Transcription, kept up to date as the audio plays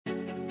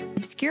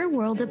obscure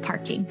world of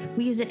parking.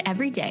 We use it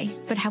every day,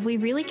 but have we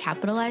really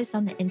capitalized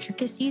on the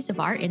intricacies of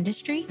our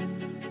industry?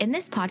 In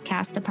this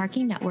podcast, the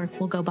Parking Network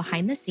will go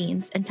behind the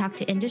scenes and talk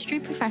to industry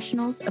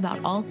professionals about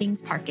all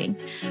things parking,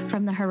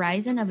 from the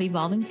horizon of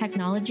evolving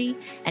technology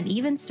and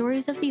even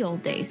stories of the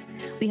old days.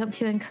 We hope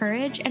to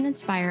encourage and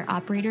inspire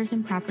operators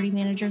and property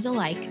managers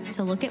alike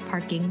to look at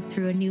parking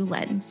through a new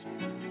lens.